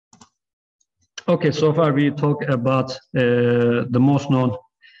Okay, so far we talked about the most known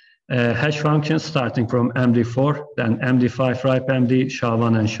hash functions starting from MD4, then MD5, RIPE-MD,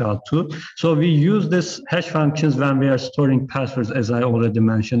 SHA1, and SHA2. So we use this hash functions when we are storing passwords, as I already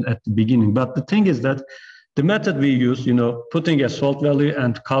mentioned at the beginning. But the thing is that the method we use, putting a salt value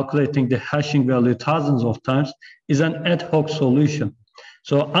and calculating the hashing value thousands of times is an ad hoc solution.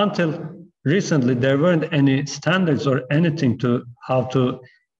 So until recently, there weren't any standards or anything to how to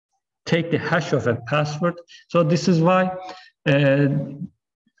take the hash of a password. So this is why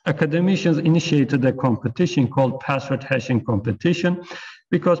academicians initiated a competition called password hashing competition.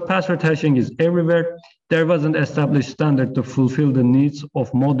 Because password hashing is everywhere, there was an established standard to fulfill the needs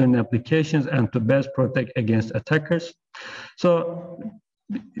of modern applications and to best protect against attackers. So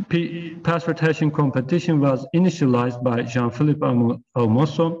password hashing competition was initialized by Jean-Philippe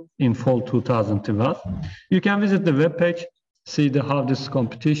Almosso in fall 2012. You can visit the webpage, see how this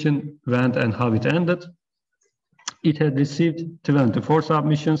competition went and how it ended. It had received 24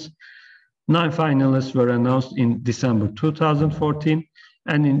 submissions. 9 finalists were announced in December 2014,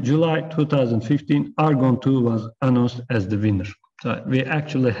 and in July 2015, Argon 2 was announced as the winner. So we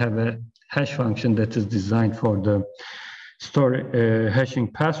actually have a hash function that is designed for the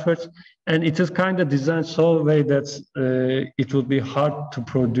hashing passwords, and it is kind of designed so a way that it would be hard to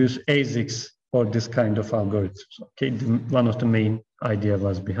produce ASICs for this kind of algorithms. Okay, one of the main idea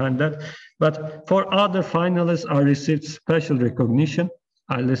was behind that. But for other finalists, I received special recognition.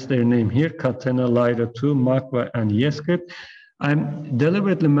 I list their name here: Catena, Lyra2, Makwa, and Yescript. I'm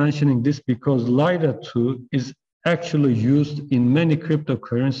deliberately mentioning this because Lyra2 is actually used in many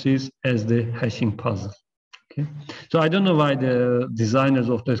cryptocurrencies as the hashing puzzle. Okay, so I don't know why the designers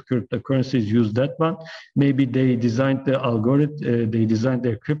of those cryptocurrencies use that one. Maybe they designed the algorithm, they designed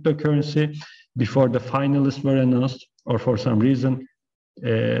their cryptocurrency before the finalists were announced, or for some reason,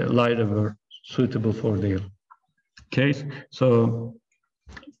 Lyra were suitable for their case. So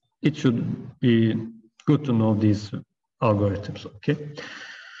it should be good to know these algorithms. Okay.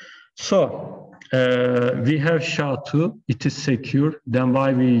 So we have SHA2, it is secure. Then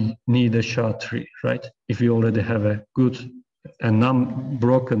why we need a SHA3, right? If we already have a good and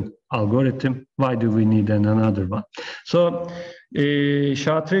non-broken algorithm, why do we need another one? So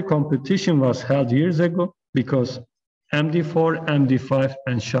SHA3 competition was held years ago because MD4, MD5,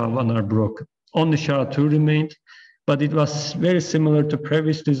 and SHA1 are broken. Only SHA2 remained, but it was very similar to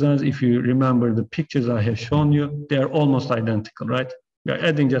previous designs. If you remember the pictures I have shown you, they are almost identical, right? We are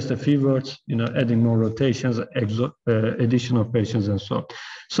adding just a few words, adding more rotations, addition operations, and so on.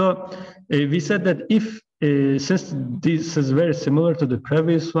 So we said that since this is very similar to the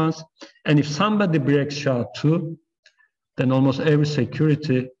previous ones, and if somebody breaks SHA2, then almost every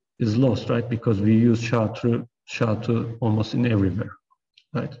security is lost, right? Because we use SHA2 almost in everywhere,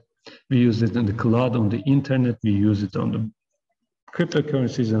 right? We use it in the cloud, on the internet, we use it on the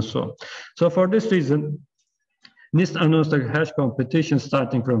cryptocurrencies and so on. So for this reason, NIST announced a hash competition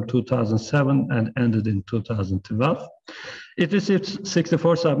starting from 2007 and ended in 2012. It received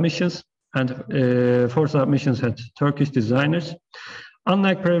 64 submissions, and 4 submissions had Turkish designers.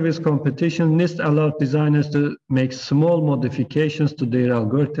 Unlike previous competition, NIST allowed designers to make small modifications to their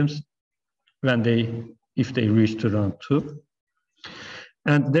algorithms if they reach to round 2.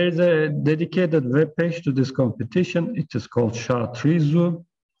 And there's a dedicated web page to this competition. It is called SHA3 Zoo.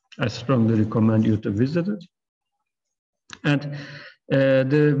 I strongly recommend you to visit it. And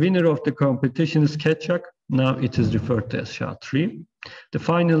the winner of the competition is Ketchak. Now it is referred to as SHA3. The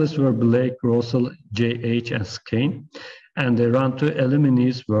finalists were Blake, Russell, JH, and Skane. And the round 2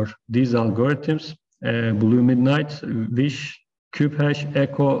 eliminees were these algorithms: Blue Midnight, Wish, CubeHash,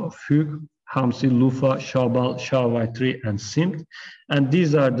 Echo, Fugue, Hamsi, Lufa, Shabal, SHA-Y3, and SIMT. And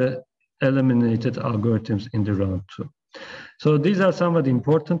these are the eliminated algorithms in the round 2. So these are somewhat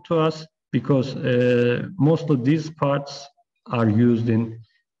important to us because most of these parts are used in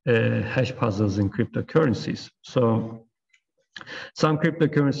hash puzzles in cryptocurrencies. So some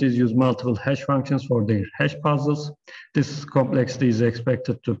cryptocurrencies use multiple hash functions for their hash puzzles. This complexity is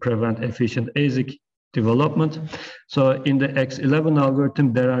expected to prevent efficient ASIC development. So in the X11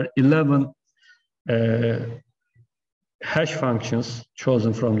 algorithm, there are 11 hash functions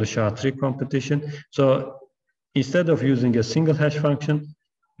chosen from the SHA3 competition. So instead of using a single hash function,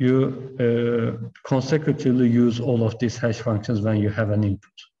 you consecutively use all of these hash functions when you have an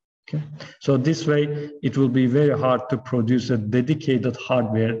input. Okay? So this way, it will be very hard to produce a dedicated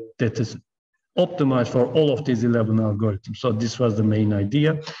hardware that is optimized for all of these 11 algorithms. So this was the main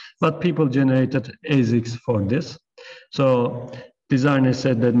idea, but people generated ASICs for this. So designers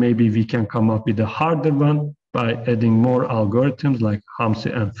said that maybe we can come up with a harder one by adding more algorithms like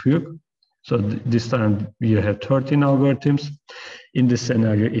Hamsi and Fugue. So this time you have 13 algorithms. In this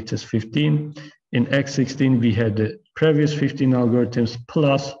scenario, it is 15. In X16, we had the previous 15 algorithms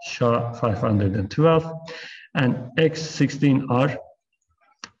plus SHA-512. And X16R,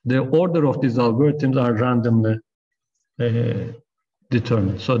 the order of these algorithms are randomly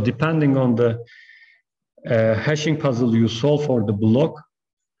determined. So depending on the hashing puzzle you solve for the block,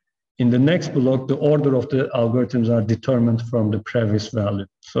 in the next block, the order of the algorithms are determined from the previous value.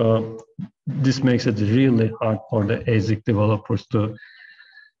 So this makes it really hard for the ASIC developers to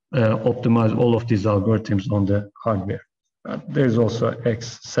optimize all of these algorithms on the hardware. There's also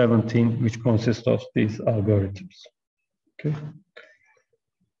X17, which consists of these algorithms. Okay.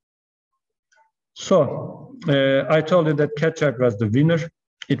 So I told you that Keccak was the winner.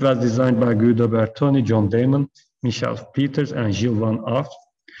 It was designed by Guido Bertoni, John Damon, Michel Peters, and Gilles Van Aft.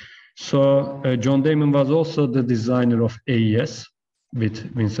 So John Damon was also the designer of AES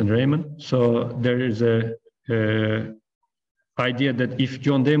with Vincent Raymond. So there is a idea that if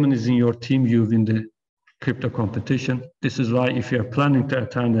John Damon is in your team, you win the crypto competition. This is why if you're planning to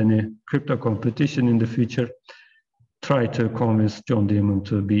attend any crypto competition in the future, try to convince John Damon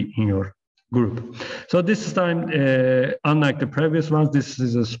to be in your group. So this time, unlike the previous ones, this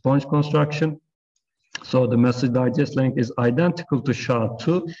is a sponge construction. So the message digest length is identical to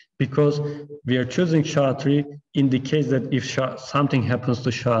SHA-2 because we are choosing SHA-3 in the case that if something happens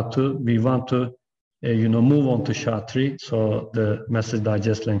to SHA-2, we want to move on to SHA-3. So the message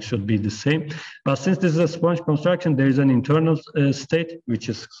digest length should be the same. But since this is a sponge construction, there is an internal state, which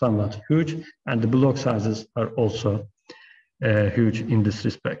is somewhat huge, and the block sizes are also huge in this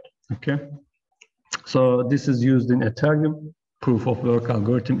respect. Okay. So this is used in Ethereum proof of work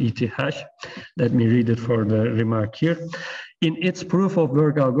algorithm ET hash. Let me read it for the remark here. In its proof of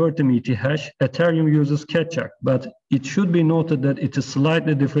work algorithm ET hash, Ethereum uses Keccak, but it should be noted that it is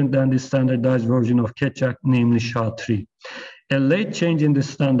slightly different than the standardized version of Keccak, namely SHA-3. A late change in the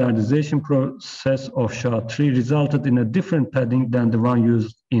standardization process of SHA-3 resulted in a different padding than the one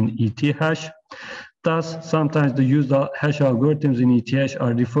used in ET hash. Thus, sometimes the used hash algorithms in ETH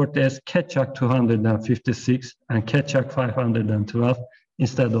are referred to as Keccak 256 and Keccak 512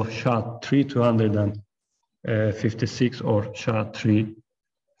 instead of SHA-3 256 or SHA-3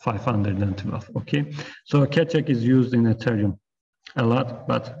 512. Okay, so Keccak is used in Ethereum a lot,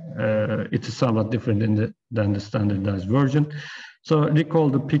 but it is somewhat different than the standardized version. So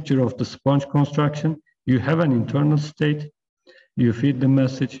recall the picture of the sponge construction. You have an internal state. You feed the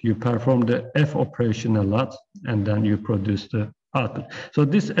message, you perform the F operation a lot, and then you produce the output. So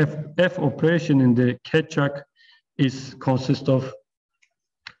this F operation in the Keccak consists of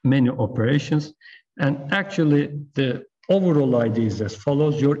many operations. And actually, the overall idea is as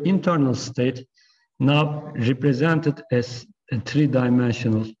follows. Your internal state now represented as a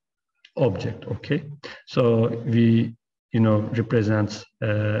three-dimensional object, okay? So we, represent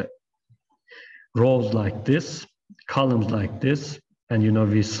rows like this, columns like this, and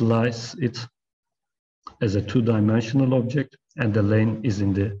we slice it as a two-dimensional object, and the lane is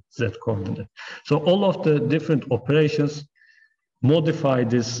in the Z coordinate. So all of the different operations modify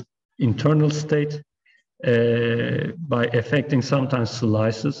this internal state by affecting sometimes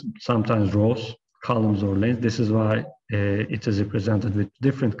slices, sometimes rows, columns, or lanes. This is why it is represented with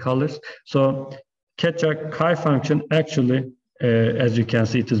different colors. So Keccak chi function actually, as you can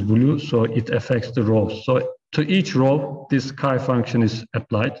see, it is blue, so it affects the rows. So to each row, this chi function is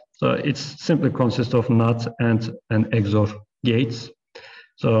applied. So it simply consists of NOT and XOR gates.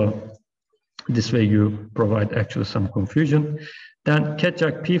 So this way you provide actually some confusion. Then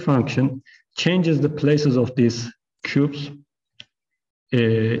Keccak P function changes the places of these cubes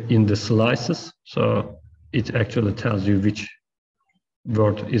in the slices. So it actually tells you which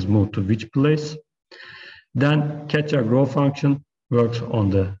word is moved to which place. Then Keccak row function works on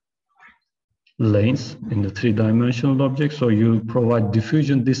the lanes in the three-dimensional object. So you provide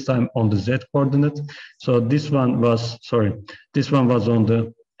diffusion this time on the Z coordinate. So this one was on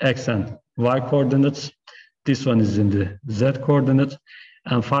the X and Y coordinates. This one is in the Z coordinate.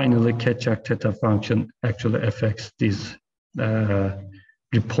 And finally, Keccak theta function actually affects these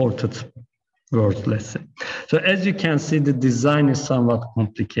reported words, let's say. So as you can see, the design is somewhat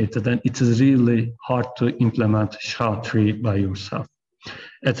complicated, and it is really hard to implement SHA-3 by yourself.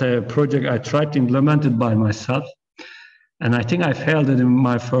 At a project, I tried to implement it by myself, and I think I failed it in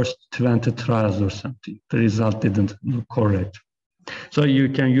my first 20 trials or something. The result didn't look correct. So you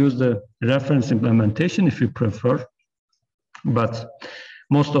can use the reference implementation if you prefer, but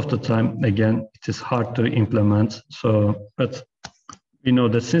most of the time, again, it is hard to implement. So, but we know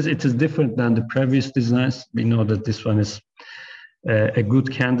that since it is different than the previous designs, we know that this one is a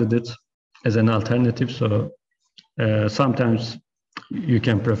good candidate as an alternative. So sometimes you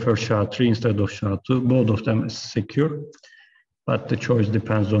can prefer SHA3 instead of SHA2. Both of them is secure, but the choice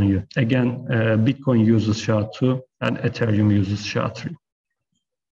depends on you. Again, Bitcoin uses SHA2 and Ethereum uses SHA3.